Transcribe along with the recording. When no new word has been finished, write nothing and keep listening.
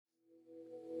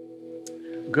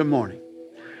Good morning.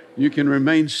 You can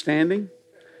remain standing.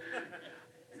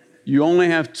 You only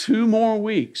have 2 more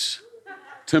weeks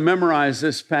to memorize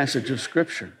this passage of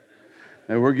Scripture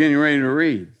that we're getting ready to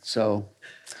read. So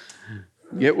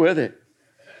get with it.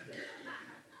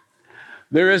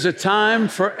 There is a time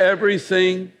for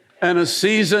everything and a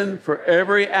season for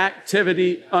every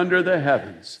activity under the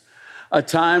heavens. A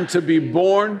time to be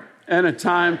born and a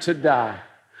time to die.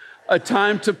 A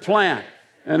time to plant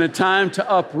and a time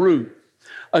to uproot.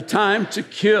 A time to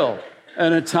kill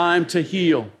and a time to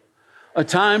heal. A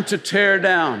time to tear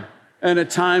down and a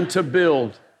time to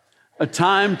build. A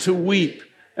time to weep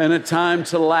and a time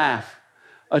to laugh.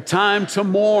 A time to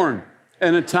mourn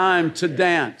and a time to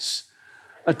dance.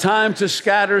 A time to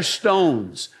scatter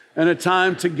stones and a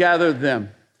time to gather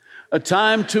them. A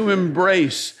time to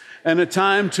embrace and a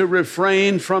time to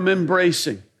refrain from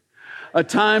embracing. A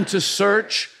time to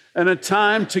search and a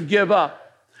time to give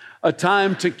up. A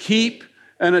time to keep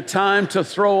and a time to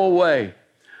throw away.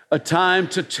 A time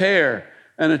to tear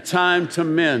and a time to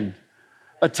mend.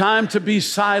 A time to be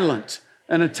silent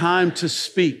and a time to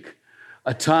speak.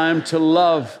 A time to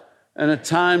love and a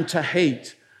time to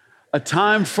hate. A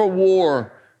time for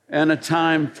war and a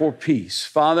time for peace.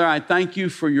 Father, I thank you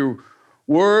for your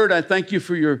word. I thank you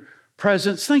for your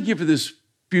presence. Thank you for this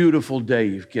beautiful day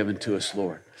you've given to us,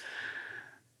 Lord.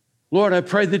 Lord, I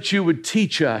pray that you would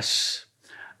teach us.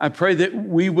 I pray that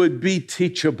we would be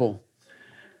teachable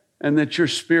and that your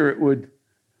Spirit would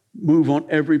move on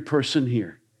every person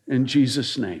here. In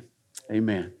Jesus' name,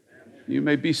 amen. You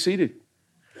may be seated.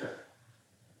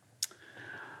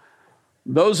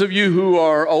 Those of you who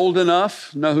are old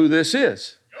enough know who this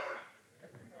is.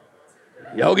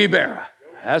 Yogi Berra.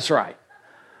 That's right.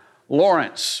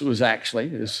 Lawrence was actually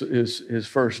his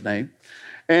first name.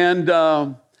 And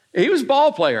he was a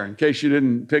ball player, in case you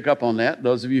didn't pick up on that.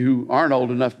 Those of you who aren't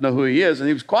old enough to know who he is. And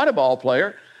he was quite a ball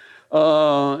player.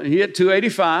 He hit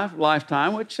 285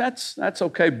 lifetime, which that's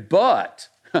okay. But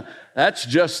that's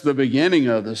just the beginning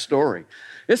of the story.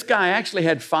 This guy actually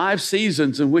had 5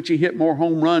 seasons in which he hit more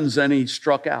home runs than he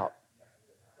struck out.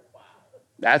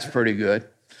 That's pretty good.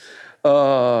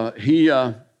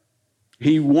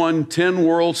 He won 10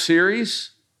 World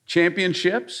Series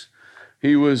championships.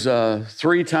 He was a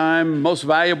 3-time most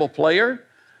valuable player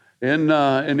in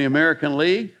the American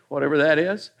League, whatever that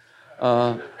is.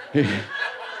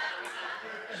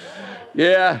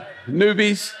 Yeah,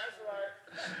 newbies.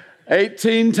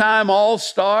 18-time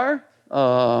All-Star,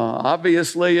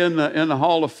 obviously in the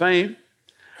Hall of Fame.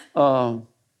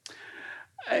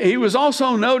 He was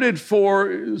also noted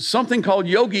for something called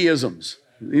yogiisms.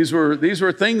 These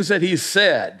were things that he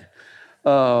said.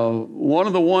 One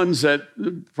of the ones that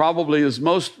probably is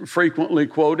most frequently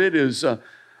quoted is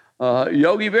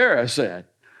Yogi Berra said,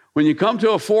 "When you come to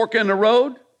a fork in the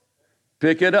road,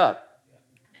 pick it up."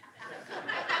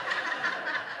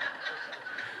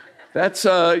 That's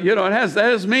that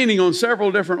has meaning on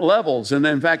several different levels, and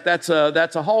in fact, that's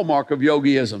a hallmark of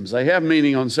yogiisms. They have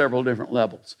meaning on several different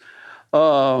levels.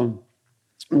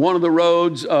 One of the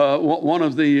roads, one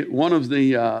of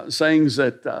the sayings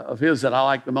that of his that I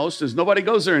like the most is, "Nobody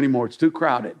goes there anymore; it's too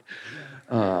crowded."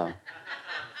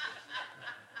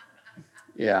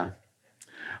 Yeah.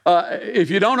 If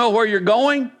you don't know where you're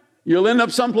going, you'll end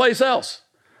up someplace else.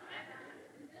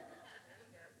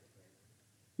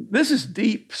 This is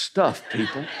deep stuff,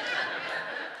 people.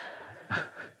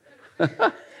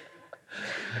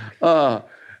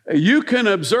 You can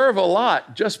observe a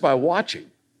lot just by watching.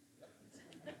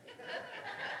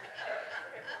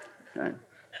 Okay.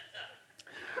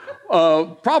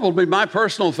 Probably my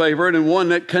personal favorite and one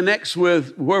that connects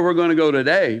with where we're going to go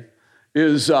today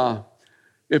is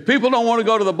if people don't want to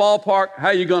go to the ballpark, how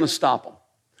are you going to stop them?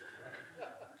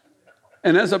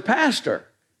 And as a pastor,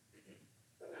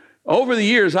 over the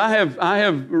years, I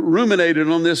have ruminated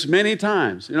on this many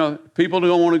times. You know, people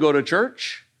don't want to go to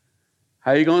church.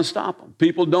 How are you going to stop them?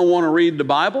 People don't want to read the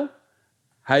Bible.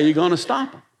 How are you going to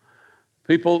stop them?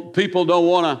 People don't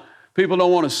want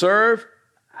to serve.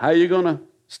 How are you going to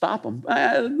stop them?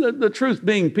 The truth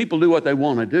being, people do what they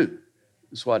want to do.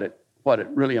 Is what it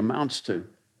really amounts to.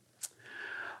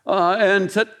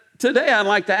 Today, I'd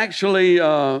like to actually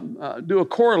do a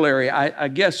corollary, I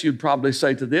guess you'd probably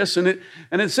say to this. And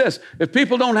it says, if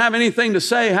people don't have anything to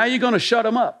say, how are you going to shut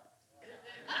them up?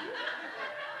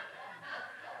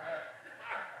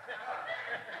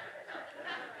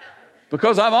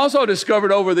 Because I've also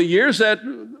discovered over the years that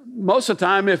most of the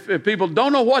time, if people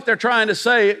don't know what they're trying to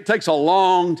say, it takes a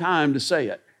long time to say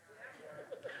it.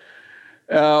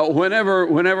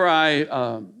 Whenever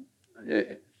I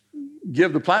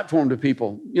give the platform to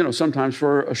people, sometimes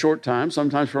for a short time,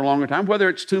 sometimes for a longer time, whether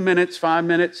it's 2 minutes, 5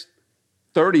 minutes,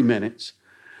 30 minutes.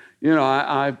 You know,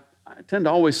 I tend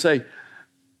to always say,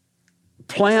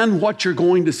 plan what you're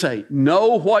going to say.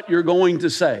 Know what you're going to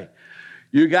say.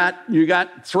 You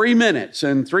got 3 minutes,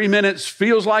 and 3 minutes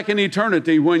feels like an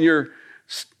eternity when you're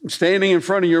standing in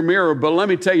front of your mirror. But let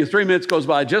me tell you, 3 minutes goes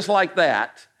by just like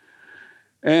that.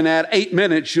 And at 8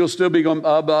 minutes, you'll still be going,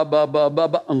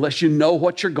 unless you know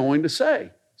what you're going to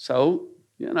say. So,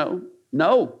 you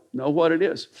know what it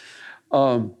is.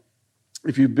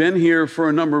 If you've been here for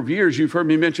a number of years, you've heard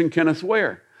me mention Kenneth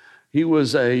Ware. He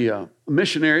was a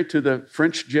missionary to the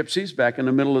French gypsies back in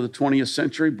the middle of the 20th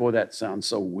century. Boy, that sounds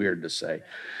so weird to say.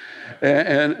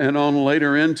 And on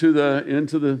later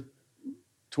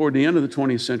toward the end of the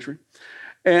 20th century.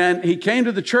 And he came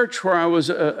to the church where I was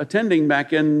attending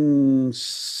back in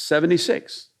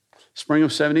 76, spring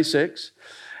of 76.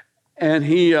 And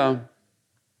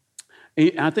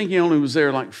I think he only was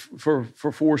there like for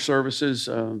 4 services.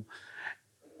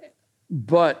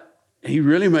 But he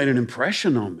really made an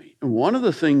impression on me. And one of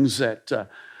the things that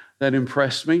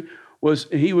impressed me was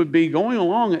he would be going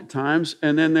along at times,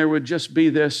 and then there would just be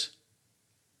this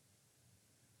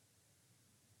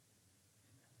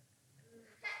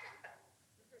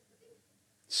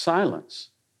silence.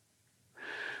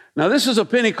 Now, this is a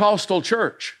Pentecostal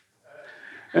church,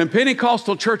 and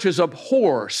Pentecostal churches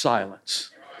abhor silence.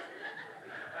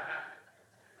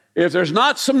 If there's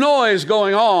not some noise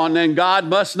going on, then God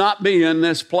must not be in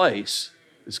this place.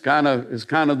 It's kind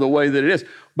of the way that it is.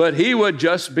 But he would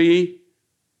just be.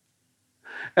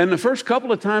 And the first couple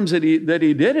of times that he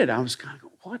did it, I was kind of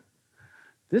going, what?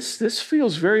 This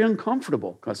feels very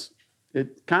uncomfortable, because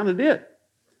it kind of did.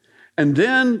 And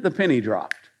then the penny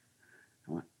dropped.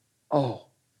 I went, oh,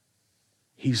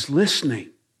 he's listening.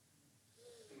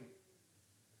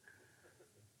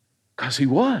 Because he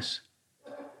was.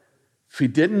 If he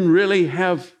didn't really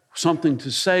have something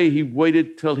to say, he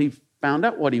waited till he found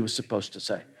out what he was supposed to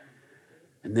say.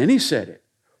 And then he said it.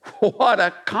 What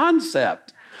a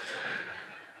concept.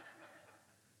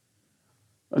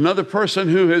 Another person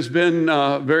who has been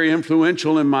very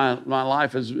influential in my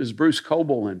life is Bruce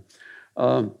Coble. And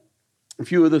a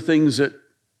few of the things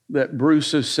that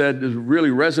Bruce has said has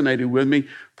really resonated with me.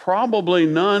 Probably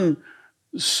none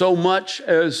so much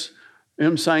as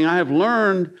him saying, I have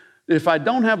learned if I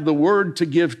don't have the word to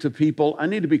give to people, I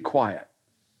need to be quiet.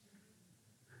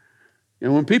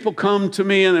 And when people come to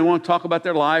me and they want to talk about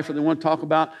their life, or they want to talk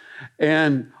about,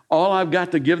 and all I've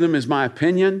got to give them is my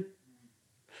opinion,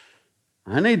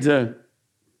 I need to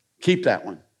keep that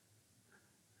one.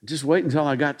 Just wait until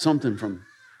I got something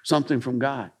from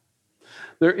God.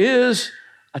 There is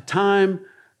a time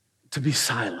to be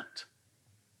silent.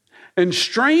 And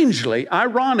strangely,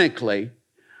 ironically,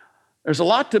 there's a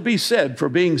lot to be said for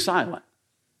being silent.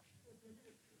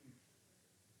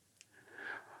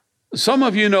 Some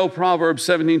of you know Proverbs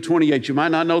 17:28. You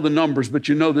might not know the numbers, but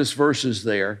you know this verse is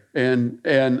there. And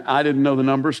I didn't know the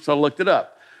numbers until I looked it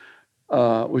up,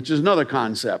 which is another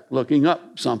concept, looking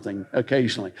up something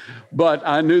occasionally. But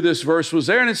I knew this verse was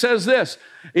there, and it says this: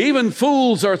 even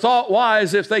fools are thought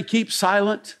wise if they keep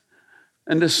silent,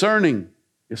 and discerning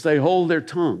if they hold their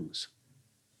tongues.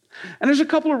 And there's a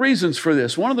couple of reasons for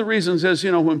this. One of the reasons is,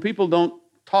 when people don't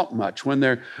talk much, when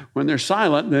they're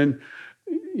silent, then,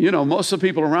 most of the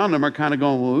people around them are kind of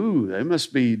going, well, ooh, they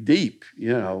must be deep.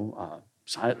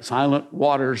 Silent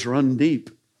waters run deep.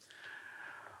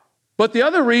 But the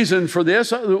other reason for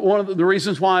this, one of the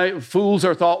reasons why fools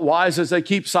are thought wise as they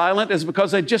keep silent, is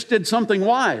because they just did something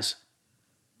wise.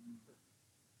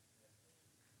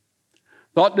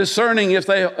 Thought discerning if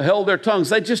they held their tongues.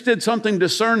 They just did something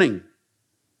discerning.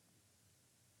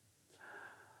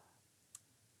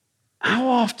 How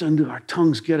often do our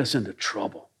tongues get us into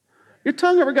trouble? Your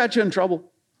tongue ever got you in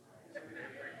trouble?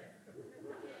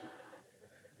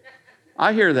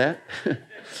 I hear that.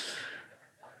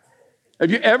 Have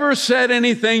you ever said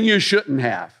anything you shouldn't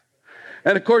have?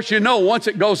 And of course, once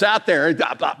it goes out there,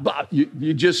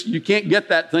 you can't get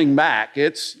that thing back.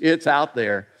 It's out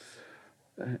there.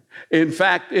 In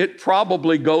fact, it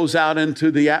probably goes out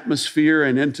into the atmosphere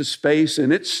and into space,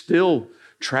 and it's still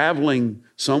traveling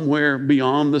somewhere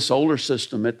beyond the solar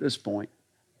system at this point.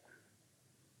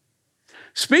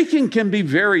 Speaking can be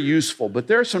very useful, but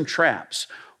there are some traps.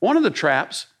 One of the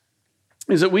traps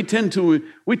is that we tend to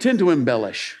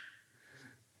embellish.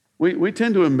 We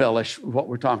tend to embellish what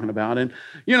we're talking about. And,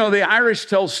 the Irish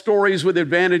tell stories with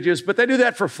advantages, but they do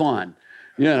that for fun,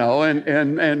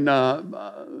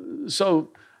 so,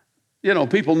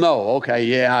 people know, okay,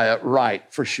 yeah, right,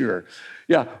 for sure.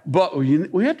 Yeah, but we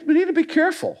need to be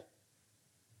careful.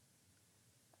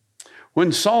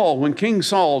 When King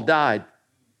Saul died,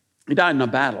 he died in a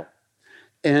battle.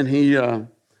 And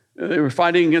They were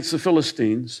fighting against the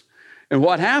Philistines. And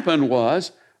what happened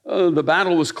was the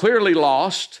battle was clearly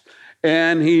lost.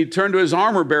 And he turned to his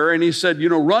armor bearer and he said,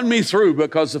 run me through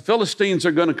because the Philistines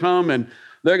are going to come and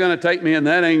they're going to take me and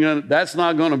that's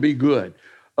not going to be good.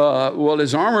 Well,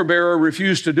 his armor bearer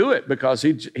refused to do it because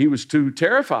he was too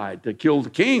terrified to kill the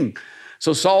king.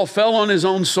 So Saul fell on his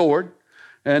own sword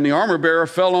and the armor bearer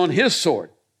fell on his sword.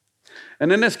 And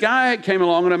then this guy came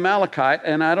along, an Amalekite,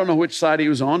 and I don't know which side he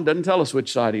was on, doesn't tell us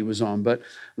which side he was on, but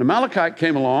an Amalekite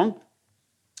came along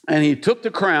and he took the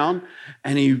crown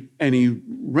and he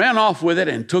ran off with it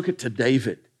and took it to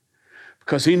David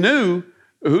because he knew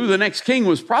who the next king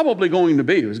was probably going to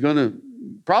be. It was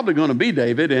probably going to be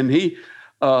David, and he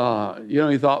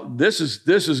thought, this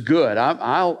is good.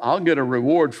 I'll get a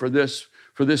reward for this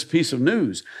piece of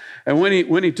news. And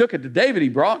when he took it to David, he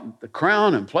brought the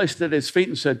crown and placed it at his feet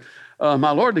and said,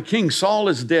 my Lord, the king Saul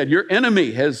is dead. Your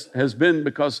enemy has been,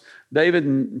 because David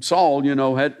and Saul,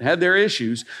 had their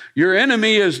issues. Your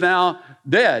enemy is now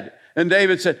dead. And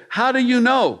David said, how do you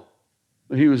know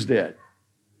he was dead?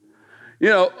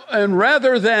 And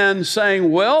rather than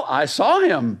saying, well, I saw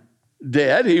him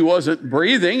dead. He wasn't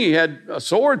breathing. He had a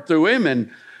sword through him.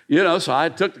 And, so I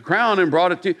took the crown and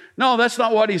brought it to you. No, that's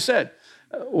not what he said.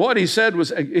 What he said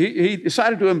was, he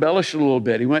decided to embellish it a little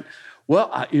bit. He went,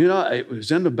 well, it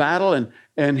was in the battle,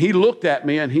 and he looked at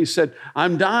me and he said,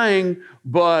 I'm dying,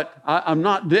 but I'm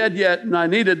not dead yet, and I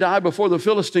need to die before the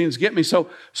Philistines get me. So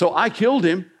I killed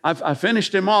him. I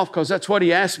finished him off because that's what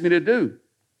he asked me to do.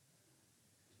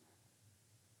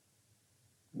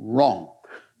 Wrong.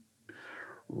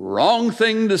 Wrong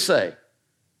thing to say.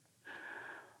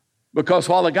 Because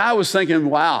while the guy was thinking,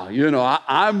 wow,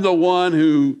 I'm the one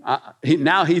who,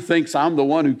 now he thinks I'm the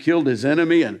one who killed his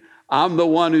enemy, and I'm the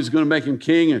one who's going to make him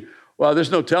king. And, well,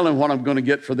 there's no telling what I'm going to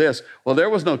get for this. Well, there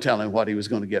was no telling what he was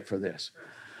going to get for this.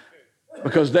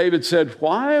 Because David said,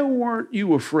 why weren't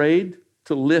you afraid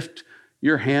to lift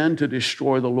your hand to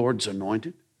destroy the Lord's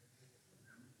anointed?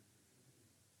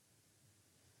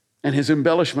 And his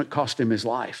embellishment cost him his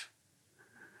life.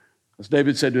 As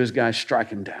David said to his guys, strike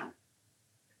him down.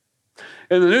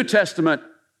 In the New Testament,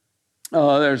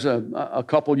 there's a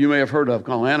couple you may have heard of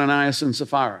called Ananias and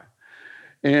Sapphira.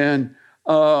 And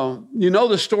you know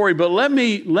the story, but let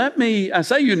me, I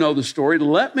say you know the story,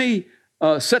 let me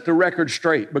set the record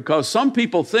straight, because some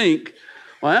people think,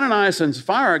 well, Ananias and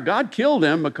Sapphira, God killed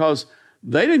them because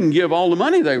they didn't give all the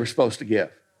money they were supposed to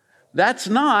give. That's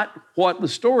not what the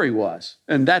story was,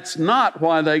 and that's not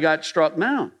why they got struck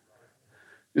down.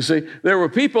 You see, there were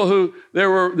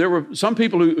some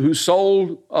people who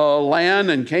sold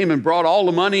land and came and brought all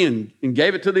the money and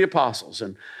gave it to the apostles.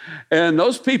 And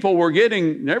those people were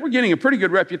getting a pretty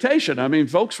good reputation. I mean,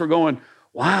 folks were going,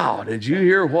 wow, did you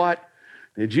hear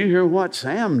what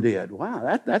Sam did?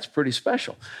 Wow, that's pretty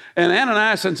special. And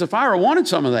Ananias and Sapphira wanted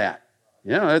some of that.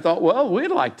 They thought, well, we'd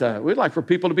like for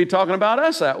people to be talking about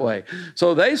us that way.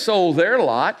 So they sold their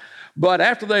lot, but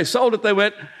after they sold it, they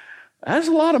went, that's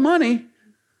a lot of money.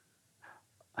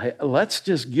 Let's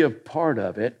just give part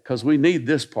of it because we need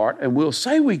this part, and we'll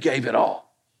say we gave it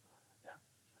all.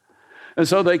 And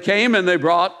so they came and they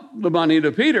brought the money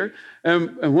to Peter,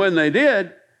 and when they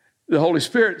did, the Holy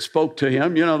Spirit spoke to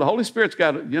him. The Holy Spirit's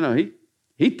got,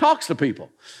 he talks to people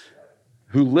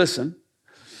who listen.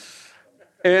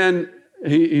 And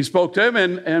he spoke to him,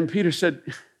 and Peter said,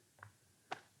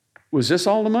 was this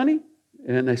all the money?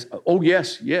 And they said, oh,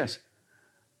 yes.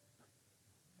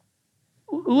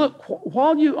 Look,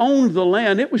 while you owned the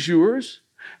land, it was yours.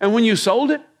 And when you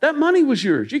sold it, that money was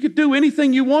yours. You could do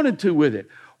anything you wanted to with it.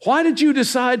 Why did you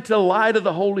decide to lie to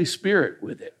the Holy Spirit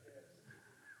with it?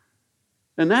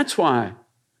 And that's why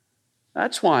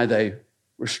they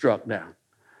were struck down.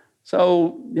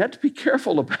 So you have to be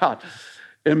careful about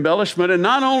embellishment. And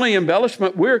not only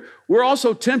embellishment, we're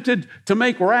also tempted to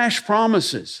make rash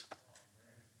promises.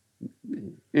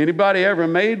 Anybody ever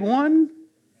made one?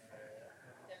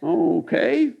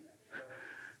 Okay.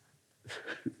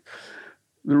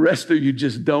 The rest of you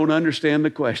just don't understand the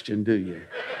question, do you?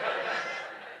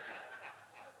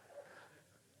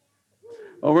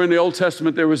 Over in the Old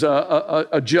Testament, there was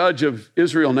a judge of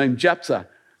Israel named Jephthah.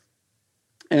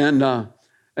 And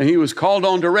he was called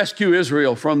on to rescue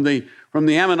Israel from the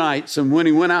Ammonites. And when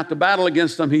he went out to battle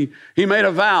against them, he made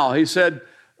a vow. He said,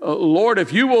 Lord,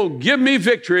 if you will give me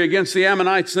victory against the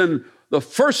Ammonites, then the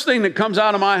first thing that comes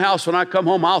out of my house when I come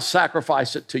home, I'll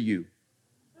sacrifice it to you.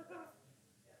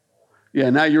 Yeah,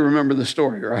 now you remember the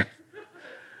story, right?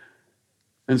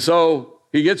 And so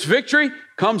he gets victory,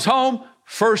 comes home,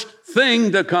 first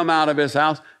thing to come out of his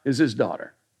house is his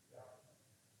daughter.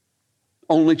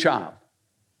 Only child.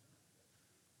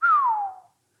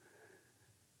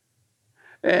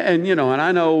 And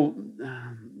I know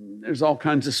there's all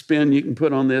kinds of spin you can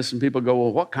put on this, and people go,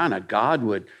 well, what kind of God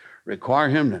would require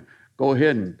him to go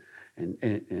ahead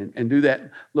and do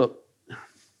that? Look,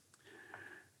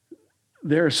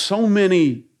 there are so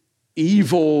many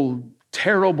evil,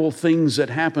 terrible things that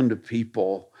happen to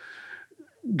people.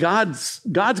 God's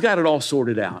got it all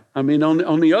sorted out. I mean,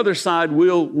 on the other side,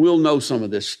 we'll know some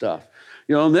of this stuff.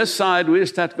 On this side, we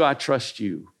just have to go, I trust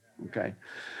you, okay?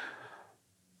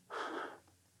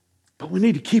 But we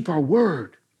need to keep our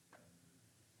word.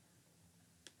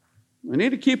 We need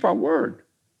to keep our word.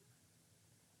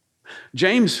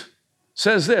 James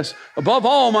says this, above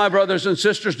all, my brothers and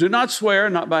sisters, do not swear,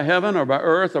 not by heaven or by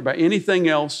earth or by anything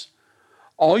else.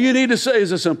 All you need to say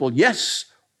is a simple yes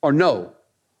or no.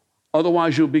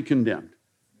 Otherwise, you'll be condemned.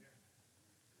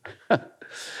 I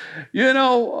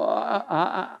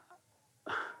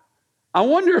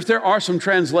wonder if there are some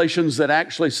translations that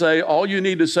actually say all you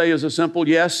need to say is a simple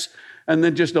yes and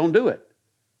then just don't do it.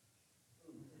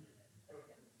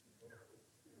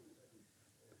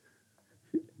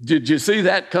 Did you see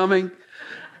that coming?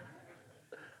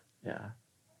 Yeah.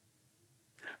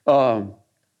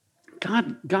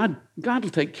 God will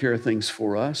take care of things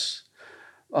for us.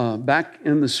 Back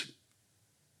in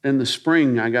the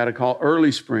spring, I got a call.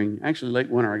 Early spring, actually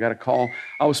late winter, I got a call.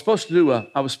 I was supposed to do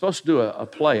a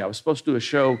play. I was supposed to do a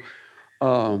show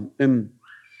in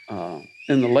the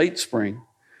late spring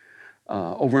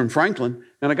over in Franklin,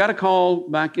 and I got a call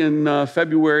back in late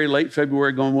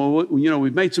February, going, well,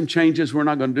 we've made some changes. We're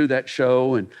not going to do that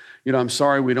show, and I'm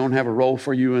sorry we don't have a role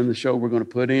for you in the show we're going to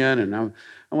put in. And I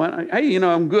went, hey,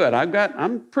 I'm good.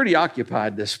 I'm pretty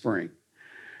occupied this spring,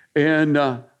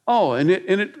 and.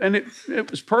 It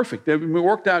was perfect. It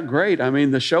worked out great. I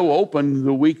mean, the show opened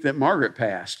the week that Margaret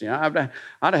passed. I'd have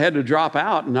had to drop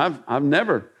out, and I've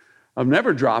never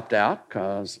dropped out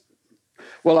because,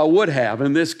 well, I would have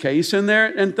in this case.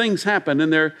 And things happen,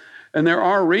 and there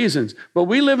are reasons. But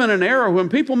we live in an era when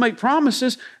people make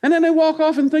promises and then they walk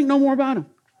off and think no more about them.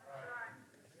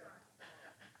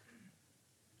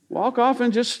 Walk off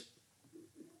and just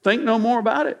think no more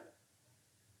about it.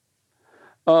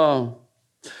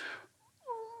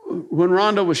 When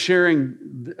Rhonda was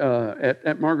sharing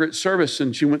at Margaret's service,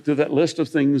 and she went through that list of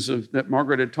things that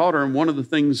Margaret had taught her, and one of the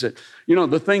things that,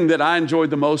 the thing that I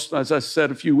enjoyed the most, as I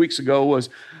said a few weeks ago, was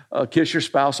kiss your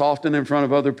spouse often in front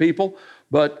of other people.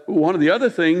 But one of the other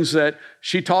things that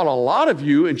she taught a lot of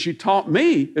you, and she taught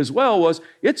me as well, was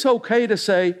it's okay to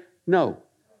say no.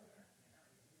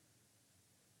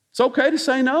 It's okay to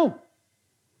say no.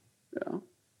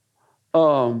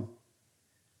 Yeah.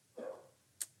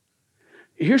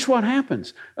 Here's what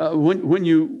happens. When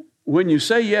you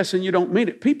say yes and you don't mean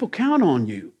it, people count on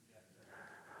you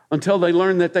until they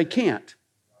learn that they can't.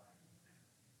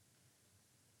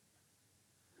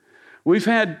 We've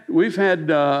had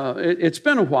it's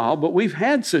been a while, but we've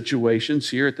had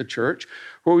situations here at the church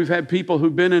where we've had people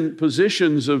who've been in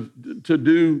positions to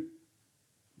do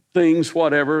things,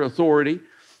 whatever, authority,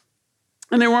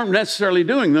 and they weren't necessarily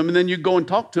doing them. And then you go and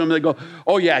talk to them, and they go,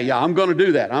 oh, yeah, I'm going to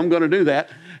do that. I'm going to do that.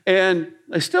 And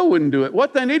they still wouldn't do it.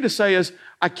 What they need to say is,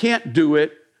 I can't do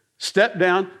it. Step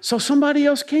down so somebody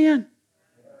else can.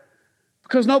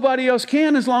 Because nobody else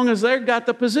can as long as they've got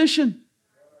the position.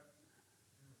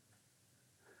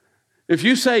 If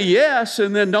you say yes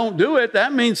and then don't do it,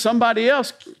 that means somebody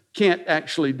else can't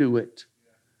actually do it.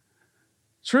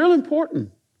 It's real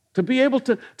important to be able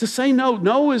to say no.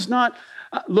 No is not,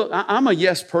 look, I'm a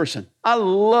yes person. I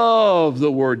love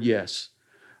the word yes.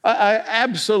 I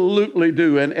absolutely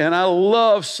do, and I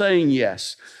love saying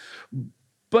yes.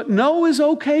 But no is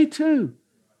okay too.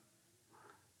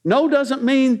 No doesn't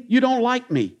mean you don't like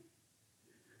me.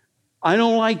 I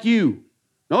don't like you.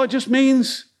 No, it just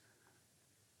means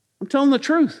I'm telling the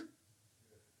truth.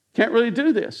 Can't really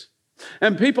do this.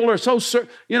 And people are so certain,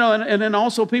 and then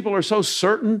also people are so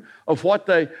certain of what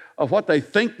they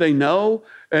think they know,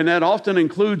 and that often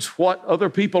includes what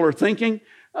other people are thinking.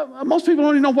 Most people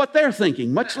don't even know what they're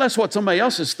thinking, much less what somebody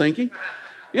else is thinking.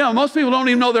 Most people don't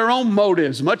even know their own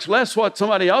motives, much less what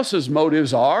somebody else's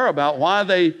motives are about why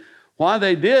they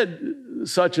did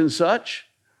such and such.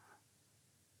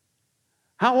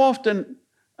 How often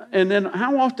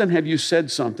have you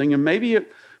said something, and maybe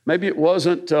it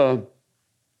wasn't, how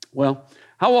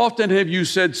often have you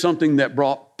said something that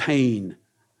brought pain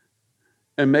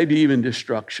and maybe even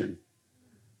destruction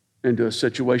into a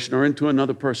situation or into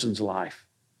another person's life?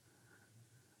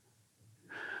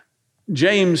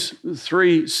 James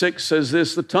 3:6 says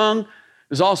this, the tongue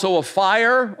is also a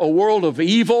fire, a world of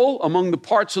evil among the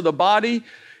parts of the body.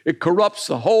 It corrupts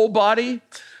the whole body.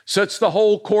 sets the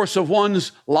whole course of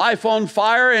one's life on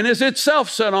fire and is itself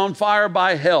set on fire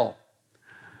by hell.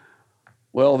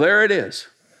 Well, there it is.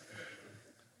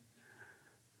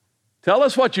 Tell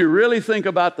us what you really think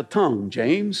about the tongue,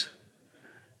 James.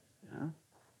 Yeah.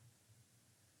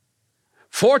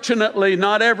 Fortunately,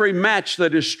 not every match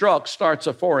that is struck starts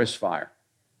a forest fire.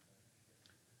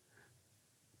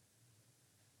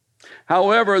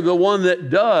 However, the one that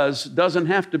doesn't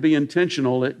have to be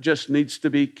intentional. It just needs to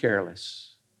be careless.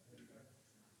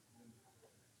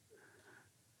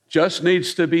 Just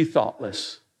needs to be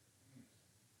thoughtless.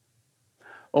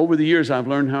 Over the years, I've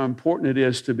learned how important it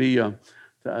is to be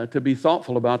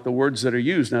thoughtful about the words that are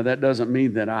used. Now, that doesn't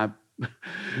mean that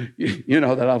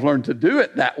that I've learned to do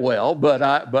it that well, but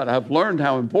I've learned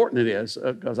how important it is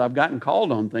because I've gotten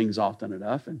called on things often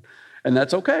enough, and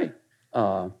that's okay.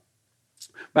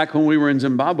 Back when we were in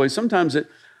Zimbabwe, sometimes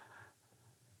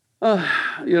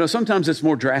it's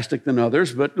more drastic than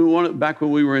others, but back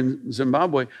when we were in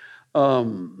Zimbabwe,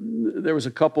 there was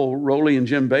a couple, Rolly and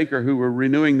Jim Baker, who were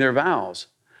renewing their vows.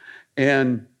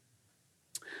 And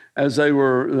as it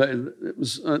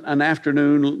was an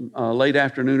afternoon, late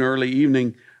afternoon, early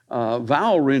evening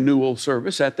vow renewal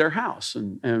service at their house.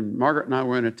 And Margaret and I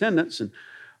were in attendance, and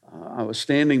I was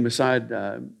standing beside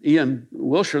Ian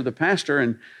Wilshire, the pastor,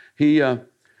 and he had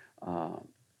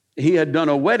done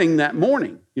a wedding that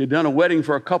morning. He had done a wedding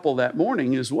for a couple that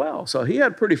morning as well. So he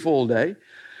had a pretty full day.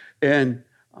 And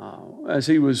as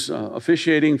he was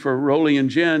officiating for Rolly and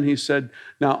Jen, he said,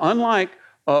 now, unlike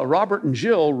Robert and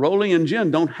Jill, Rolly and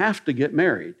Jen don't have to get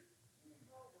married.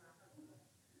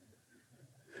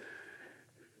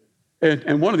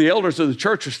 And one of the elders of the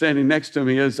church was standing next to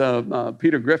me is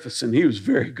Peter Griffiths, and he was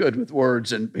very good with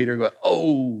words. And Peter goes,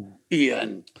 "Oh,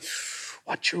 Ian,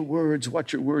 watch your words,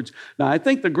 watch your words." Now, I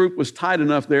think the group was tight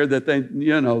enough there that they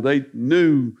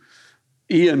knew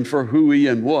Ian for who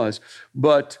Ian was.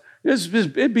 But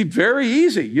it'd be very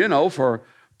easy, for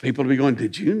people to be going,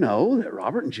 "Did you know that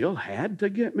Robert and Jill had to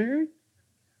get married?"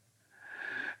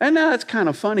 And now it's kind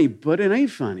of funny, but it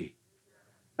ain't funny.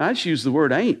 I just use the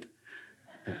word ain't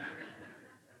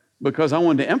because I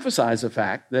wanted to emphasize the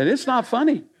fact that it's not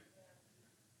funny.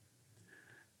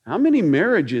 How many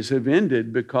marriages have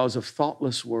ended because of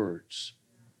thoughtless words?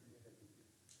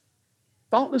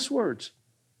 Thoughtless words.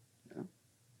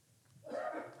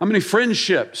 How many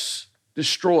friendships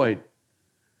destroyed?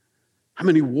 How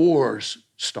many wars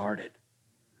started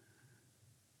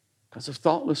because of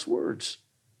thoughtless words?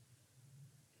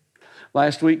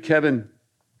 Last week, Kevin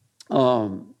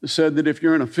said that if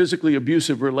you're in a physically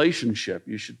abusive relationship,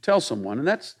 you should tell someone, and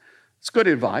that's good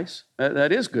advice.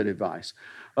 That is good advice.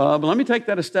 But let me take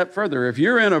that a step further. If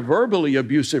you're in a verbally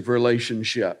abusive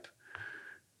relationship,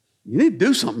 you need to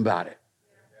do something about it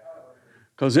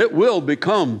because it will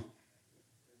become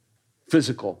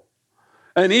physical.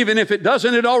 And even if it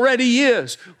doesn't, it already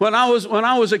is. When I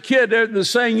was a kid, the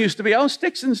saying used to be, "Oh,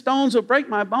 sticks and stones will break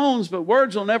my bones, but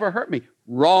words will never hurt me."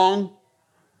 Wrong.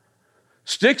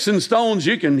 Sticks and stones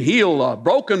you can heal of.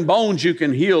 Broken bones you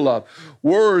can heal of.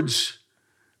 Words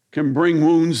can bring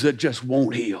wounds that just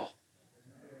won't heal.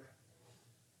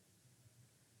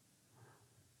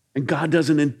 And God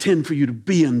doesn't intend for you to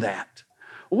be in that.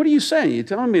 What are you saying? You're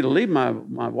telling me to leave my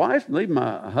wife, leave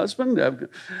my husband?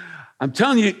 I'm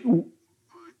telling you,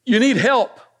 you need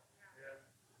help.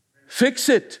 Fix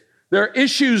it. There are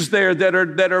issues there that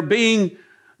are being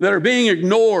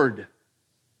ignored.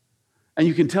 And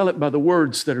you can tell it by the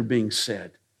words that are being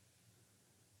said.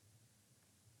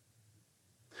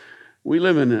 We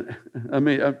live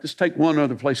I'll just take one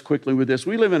other place quickly with this.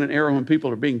 We live in an era when people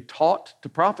are being taught to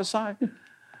prophesy.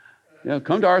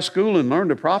 Come to our school and learn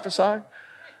to prophesy.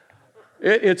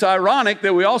 It's ironic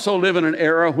that we also live in an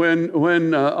era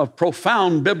when of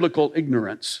profound biblical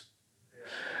ignorance.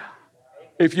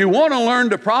 If you want to learn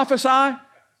to prophesy,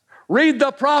 read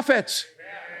the prophets.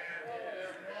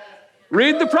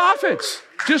 Read the prophets.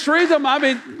 Just read them. I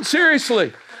mean,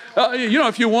 seriously.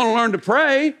 If you want to learn to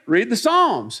pray, read the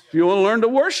Psalms. If you want to learn to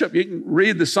worship, you can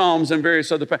read the Psalms and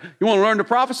various other. You want to learn to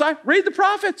prophesy? Read the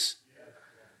prophets.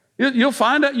 You'll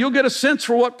find out. You'll get a sense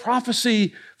for what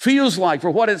prophecy feels like,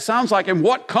 for what it sounds like, and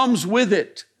what comes with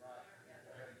it.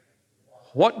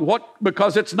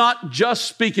 Because it's not just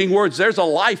speaking words. There's a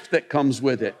life that comes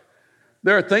with it.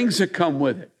 There are things that come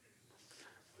with it.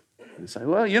 You say,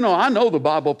 "Well, I know the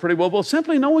Bible pretty well." Well,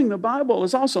 simply knowing the Bible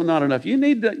is also not enough. You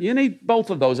need both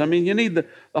of those. I mean, you need the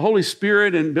Holy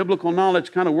Spirit and biblical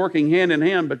knowledge kind of working hand in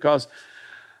hand, because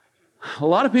a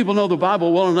lot of people know the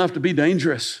Bible well enough to be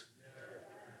dangerous.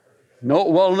 Know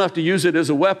it well enough to use it as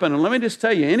a weapon. And let me just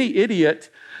tell you, any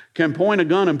idiot can point a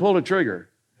gun and pull a trigger.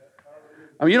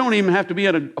 I mean, you don't even have to be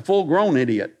a full-grown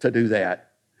idiot to do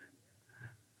that.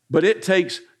 But it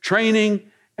takes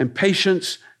training and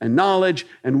patience and knowledge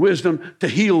and wisdom to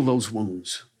heal those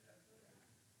wounds.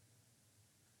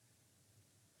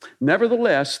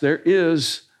 Nevertheless, there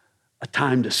is a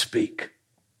time to speak.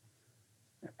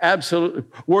 Absolutely.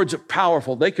 Words are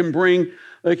powerful. They can bring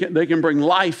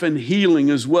life and healing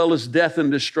as well as death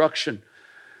and destruction.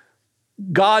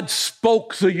 God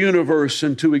spoke the universe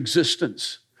into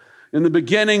existence. In the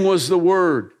beginning was the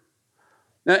Word.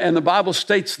 And the Bible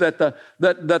states that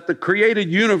the created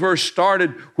universe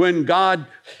started when God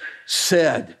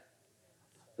said,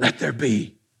 "Let there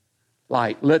be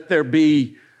light, let there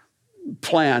be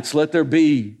plants, let there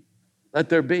be."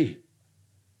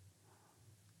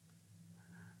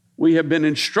 We have been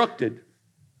instructed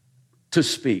to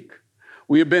speak.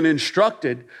 We have been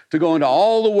instructed to go into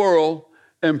all the world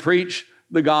and preach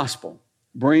the gospel.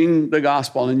 Bring the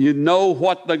gospel. And you know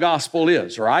what the gospel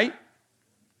is, right?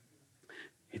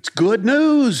 It's good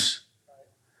news.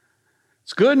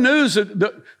 It's good news.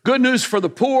 Good news for the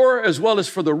poor as well as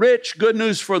for the rich. Good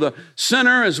news for the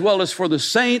sinner as well as for the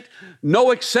saint.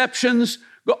 No exceptions.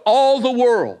 All the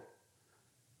world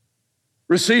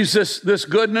receives this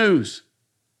good news.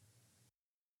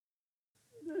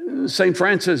 St.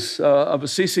 Francis of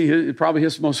Assisi, probably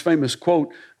his most famous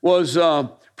quote, was,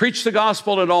 "Preach the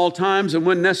gospel at all times, and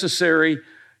when necessary,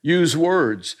 use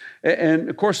words." And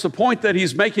of course, the point that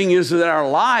he's making is that our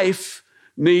life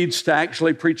needs to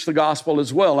actually preach the gospel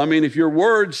as well. I mean, if your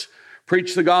words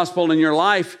preach the gospel and your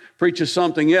life preaches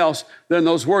something else, then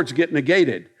those words get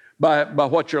negated by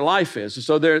what your life is.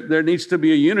 So there needs to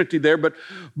be a unity there, but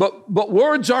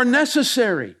words are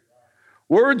necessary.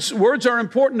 Words are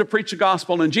important to preach the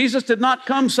gospel. And Jesus did not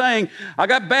come saying, "I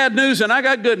got bad news and I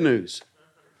got good news."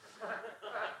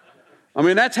 I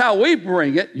mean, that's how we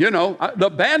bring it. You know, the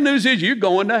bad news is you're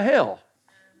going to hell.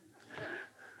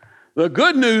 The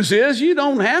good news is you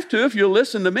don't have to if you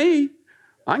listen to me.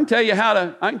 I can tell you how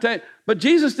to, but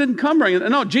Jesus didn't come bringing it.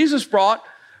 No, Jesus brought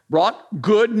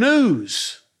good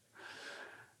news.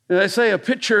 They say a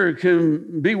picture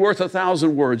can be worth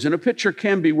 1,000 words, and a picture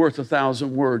can be worth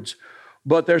 1,000 words.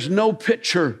 But there's no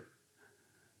picture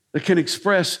that can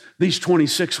express these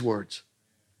 26 words.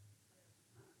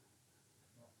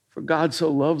 For God so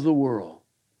loved the world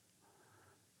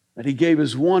that he gave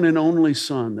his one and only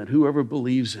Son, that whoever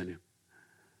believes in him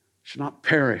should not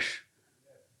perish,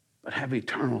 but have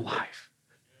eternal life.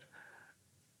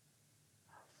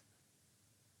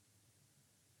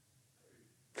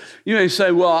 You may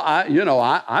say, "Well,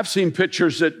 I've seen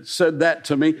pictures that said that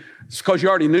to me." It's because you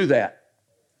already knew that.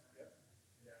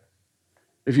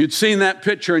 If you'd seen that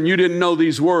picture and you didn't know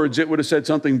these words, it would have said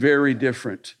something very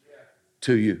different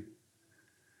to you.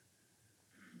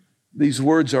 These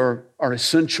words are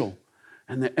essential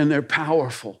and they're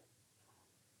powerful.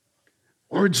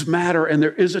 Words matter, and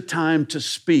there is a time to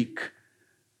speak.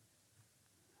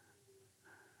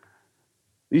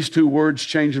 These two words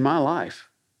changed my life.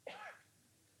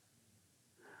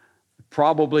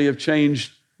 Probably have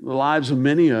changed the lives of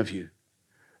many of you.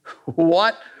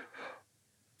 What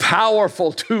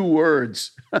powerful two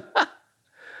words.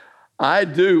 I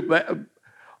do.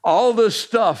 All the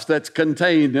stuff that's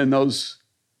contained in those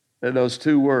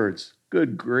two words.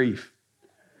 Good grief.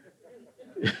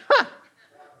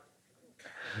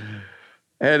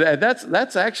 And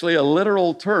that's actually a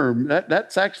literal term.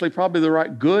 That's actually probably the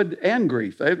right good and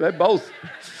grief. They both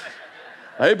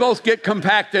get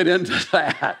compacted into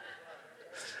that.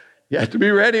 You have to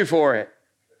be ready for it.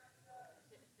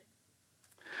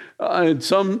 In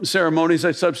some ceremonies,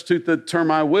 they substitute the term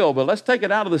 "I will," but let's take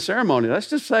it out of the ceremony. Let's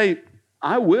just say,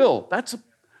 "I will." That's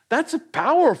a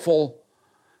powerful,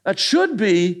 that should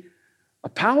be a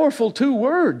powerful two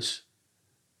words.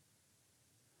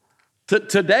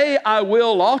 Today, "I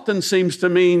will" often seems to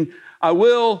mean I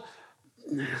will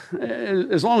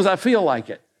as long as I feel like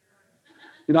it.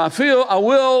 You know, I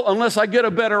will unless I get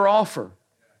a better offer.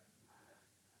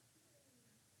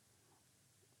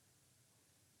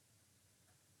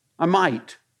 I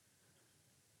might.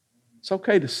 It's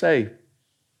okay to say,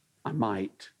 "I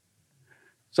might."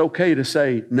 It's okay to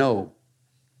say no.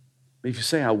 But if you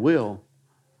say "I will,"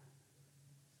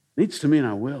 it needs to mean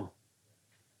 "I will."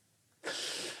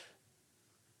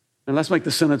 And let's make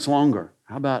the sentence longer.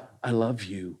 How about "I love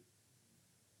you"?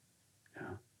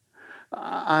 Yeah.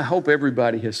 I hope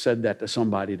everybody has said that to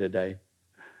somebody today.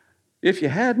 If you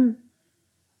hadn't,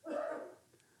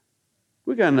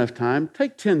 we got enough time.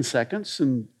 Take 10 seconds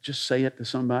and just say it to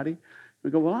somebody. We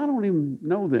go, "Well, I don't even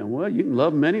know them." Well, you can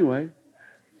love them anyway.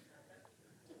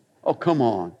 Oh, come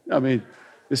on. I mean,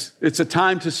 it's a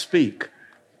time to speak.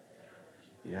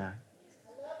 Yeah.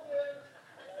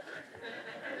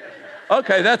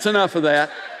 Okay, that's enough of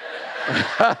that.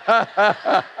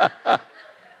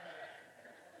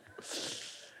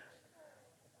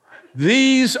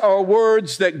 These are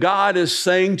words that God is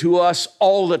saying to us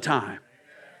all the time.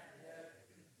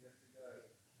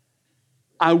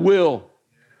 I will.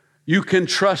 You can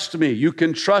trust me. You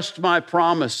can trust my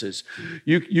promises.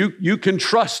 You can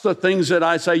trust the things that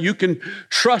I say. You can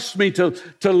trust me to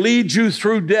lead you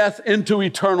through death into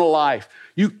eternal life.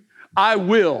 I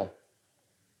will.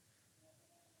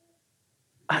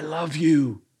 I love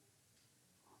you.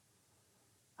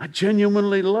 I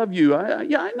genuinely love you.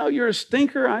 I know you're a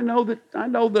stinker. I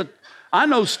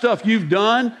know stuff you've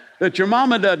done that your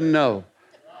mama doesn't know.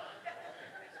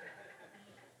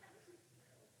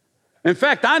 In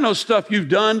fact, I know stuff you've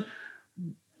done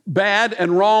bad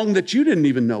and wrong that you didn't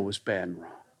even know was bad and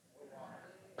wrong.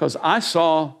 Because I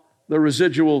saw the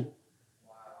residual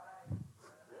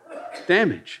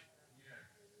damage.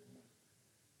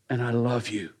 And I love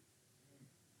you.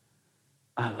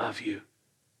 I love you.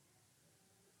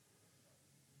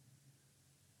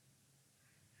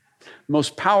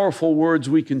 Most powerful words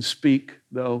we can speak,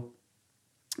 though,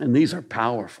 and these are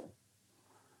powerful,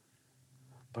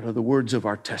 but are the words of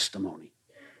our testimony.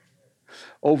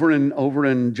 Over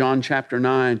in John chapter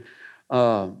 9,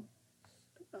 I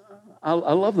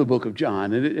love the book of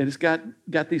John. It's got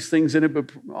these things in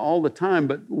it all the time,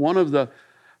 but one of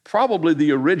probably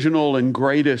the original and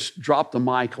greatest drop the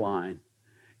mic line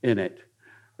in it.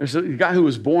 There's a guy who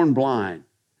was born blind,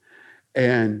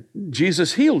 and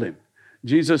Jesus healed him.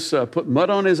 Jesus put mud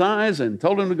on his eyes and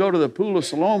told him to go to the pool of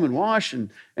Siloam and wash,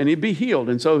 and he'd be healed.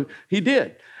 And so he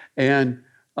did. And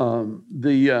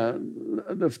the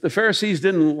Pharisees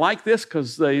didn't like this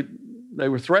because they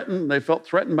were threatened. They felt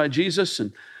threatened by Jesus.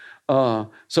 And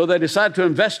so they decided to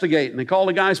investigate. And they called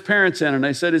the guy's parents in, and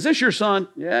they said, "Is this your son?"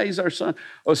 "Yeah, he's our son."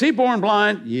 "Oh, is he born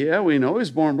blind?" "Yeah, we know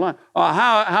he's born blind." "Oh,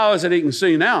 how is it he can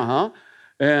see now, huh?"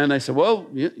 And they said, "Well,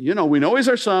 we know he's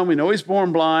our son. We know he's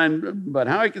born blind, but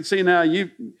how he can see now, you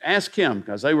ask him,"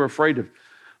 because they were afraid of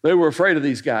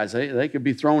these guys. They could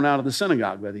be thrown out of the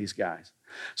synagogue by these guys.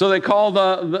 So they called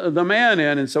the man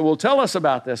in and said, "Well, tell us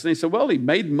about this." And he said, "Well, he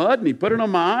made mud and he put it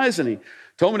on my eyes and he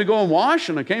told me to go and wash,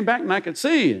 and I came back and I could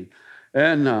see."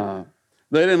 And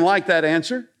they didn't like that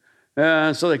answer.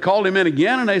 So they called him in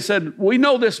again and they said, "We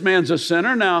know this man's a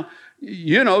sinner. Now,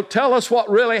 tell us what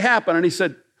really happened." And he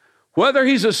said, "Whether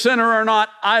he's a sinner or not,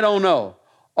 I don't know.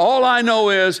 All I know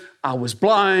is I was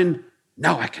blind,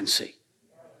 now I can see."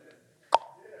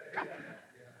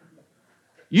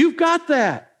 You've got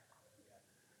that.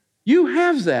 You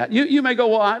have that. You may go,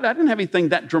 "Well, I didn't have anything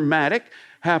that dramatic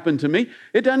happen to me."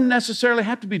 It doesn't necessarily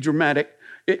have to be dramatic.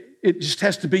 It just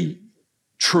has to be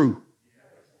true.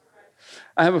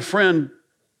 I have a friend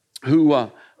who,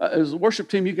 as a worship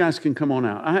team, you guys can come on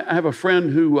out. I have a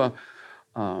friend who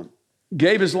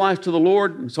gave his life to the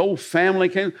Lord, and his whole family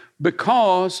came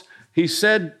because he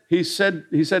said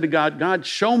to God, "God,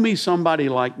 show me somebody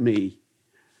like me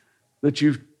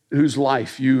whose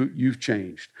life you've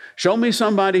changed. Show me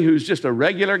somebody who's just a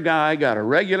regular guy, got a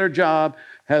regular job,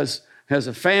 has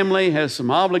a family, has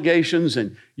some obligations,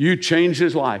 and you changed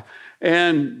his life."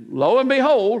 And lo and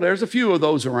behold, there's a few of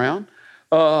those around.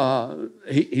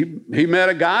 He met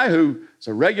a guy who's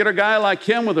a regular guy like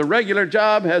him with a regular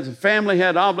job, has a family,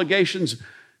 had obligations.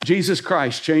 "Jesus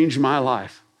Christ changed my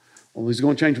life." Well, he's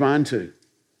going to change mine too.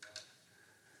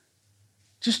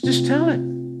 Just tell it.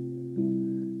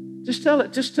 Just tell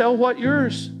it. Just tell what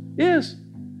yours is.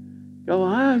 Go,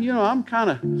 I'm kind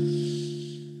of,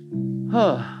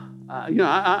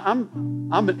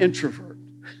 I'm an introvert.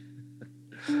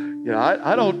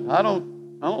 I don't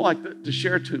like to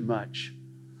share too much.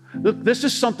 This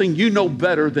is something you know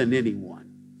better than anyone.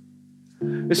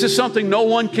 This is something no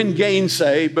one can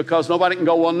gainsay because nobody can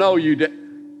go, "Well, no, you did."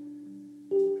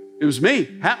 It was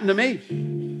me. Happened to me.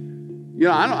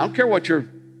 I don't care what your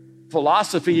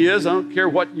philosophy is. I don't care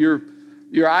what your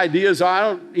ideas are. I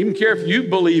don't even care if you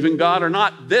believe in God or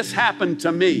not. This happened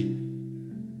to me.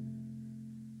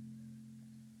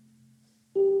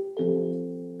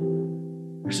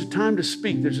 There's a time to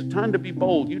speak. There's a time to be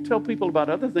bold. You tell people about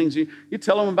other things. You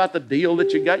tell them about the deal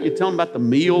that you got. You tell them about the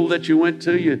meal that you went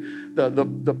to,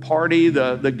 the party,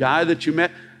 the guy that you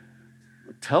met.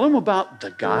 Tell them about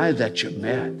the guy that you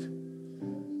met.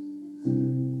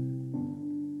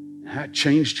 How it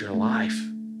changed your life.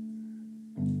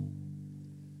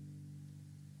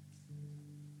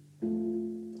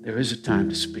 There is a time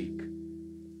to speak.